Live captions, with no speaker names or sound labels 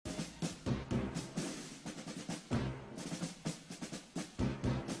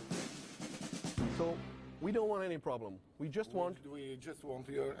we don't want any problem. We just want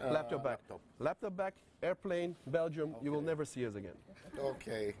your laptop back. Laptop back, airplane, Belgium, you will never see us again.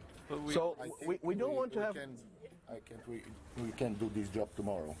 Okay. So we don't want to have... We can do this job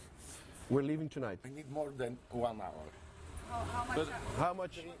tomorrow. We're leaving tonight. I need more than 1 hour. How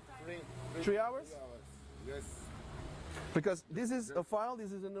much? 3 hours? Yes. Because this is a file,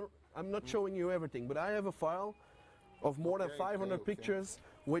 I'm not showing you everything, but I have a file of more than 500 pictures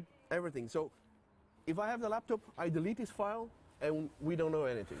with everything. So if I have the laptop, I delete this file and we don't know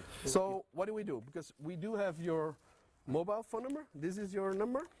anything. So what do we do? Because we do have your mobile phone number. This is your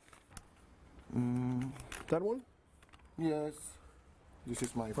number? That one? Yes. This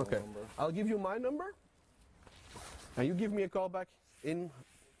is my phone number. I'll give you my number and you give me a call back in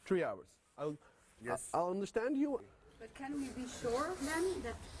 3 hours. I'll understand you. But can we be sure then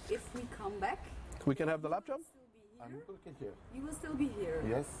that if we come back, we can have the laptop? I'm working here. You will still be here?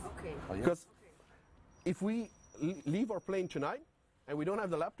 Yes. Okay. Oh, yes. Because if we leave our plane tonight and we don't have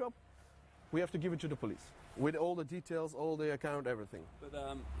the laptop, we have to give it to the police with all the details, all the account, everything.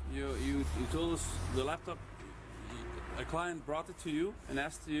 But you told us the laptop, a client brought it to you and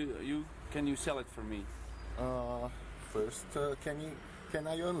asked you can you sell it for me? First, can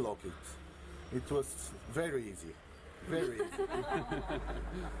I unlock it? It was very easy. Very easy.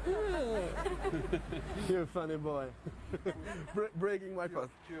 You're a funny boy. Breaking my pass.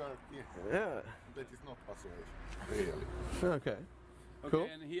 Yeah. That is not possible. Really. Okay. Okay. Cool.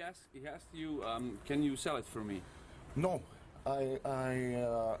 And he asked you, can you sell it for me? No,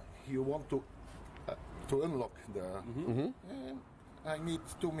 you want to unlock the. I need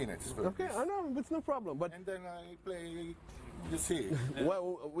 2 minutes. For Okay, this. I know, it's no problem. But and then I play. You see.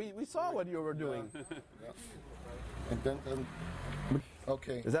 well, we saw what you were doing. Yeah. And then.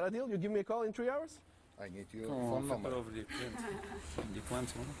 Okay. Is that a deal? You give me a call in 3 hours? I need your phone number. Over the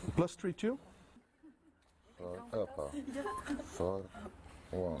client. Plus 32 4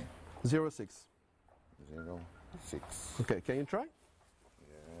 1 06. 06. Okay, can you try?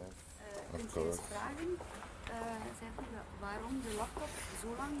 Yes. Kunt je eens vragen? Zij vroegen waarom de laptop zo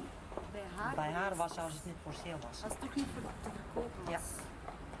lang bij haar Bij haar was als het niet voor sale was. als het toch niet voor te verkopen was. Ja.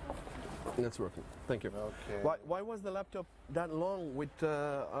 That's working. Thank you. Okay. Why was the laptop that long with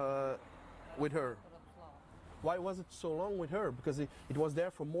her? Why was it so long with her? Because it was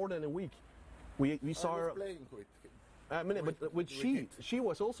there for more than a week. We saw her playing with. but she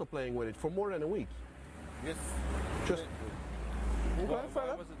was also playing with it for more than a week. Yes. Just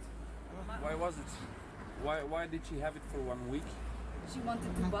Why was it? Why did she have it for 1 week? She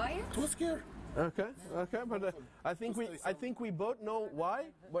wanted to buy it? It was scared. Okay, but I think we both know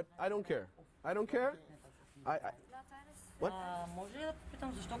why, but I don't care. I don't care. What? Може ли да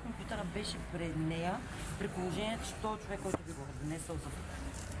попитам защо компютъра беше пред нея, при положение, че този човек, който би го донесъл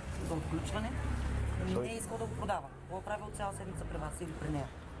за отключване, не е искал да го продава? Какво е правил цяла седмица при вас или при нея?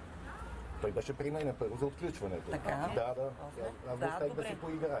 Той беше при мен първо за отключването. Така? Да. Аз го оставих да си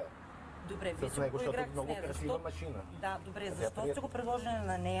поиграя. Добре, вие С си него, го защото поиграхте с много нея. красива машина. Да, добре, защо сте го предложили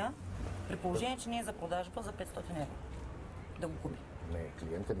на нея, при положение, че не е за продажба за 500 евро? Да го купи. Не,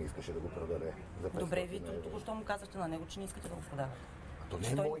 клиентът ми искаше да го продаде за 500 Добре, вие евро. току-що му казахте на него, че не искате да го продавате. То не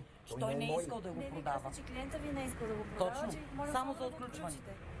е мой. Той не е искал да го продава. Каза, че клиента ви не е искал да го продава, Точно. че може Само да за го отключване.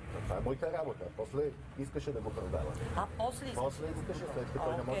 отключите. Това е моята работа. После искаше да го продава. А после искате? После искаше, след като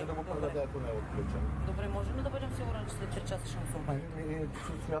той не може да го продаде, ако не е отключен. Добре, можем ли да бъдем сигурни, че след 3 часа ще му се обади?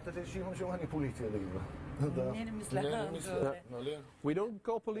 Смятате, че имам желание полиция да идва? Не, не мисля. We don't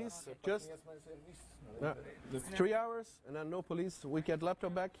call police. Just 3 hours and then no police. We get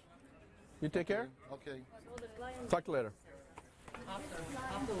laptop back. You take care. Okay. Talk to you later.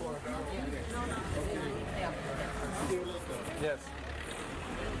 Afterward. Yes.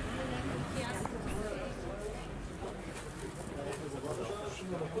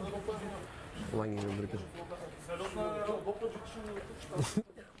 Lang in drukken.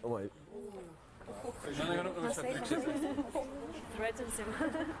 Oh my.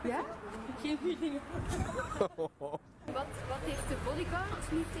 Ja? Geen feeling. Wat heeft de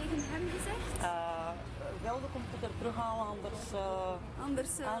bodyguard nu tegen hem gezegd? Wel de computer terughalen,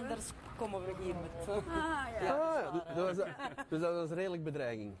 anders komen we hier met... Dus dat was een redelijk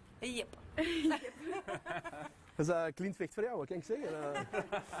bedreiging. Yep. Dus dat klinkt vecht voor jou, wat kan ik zeggen?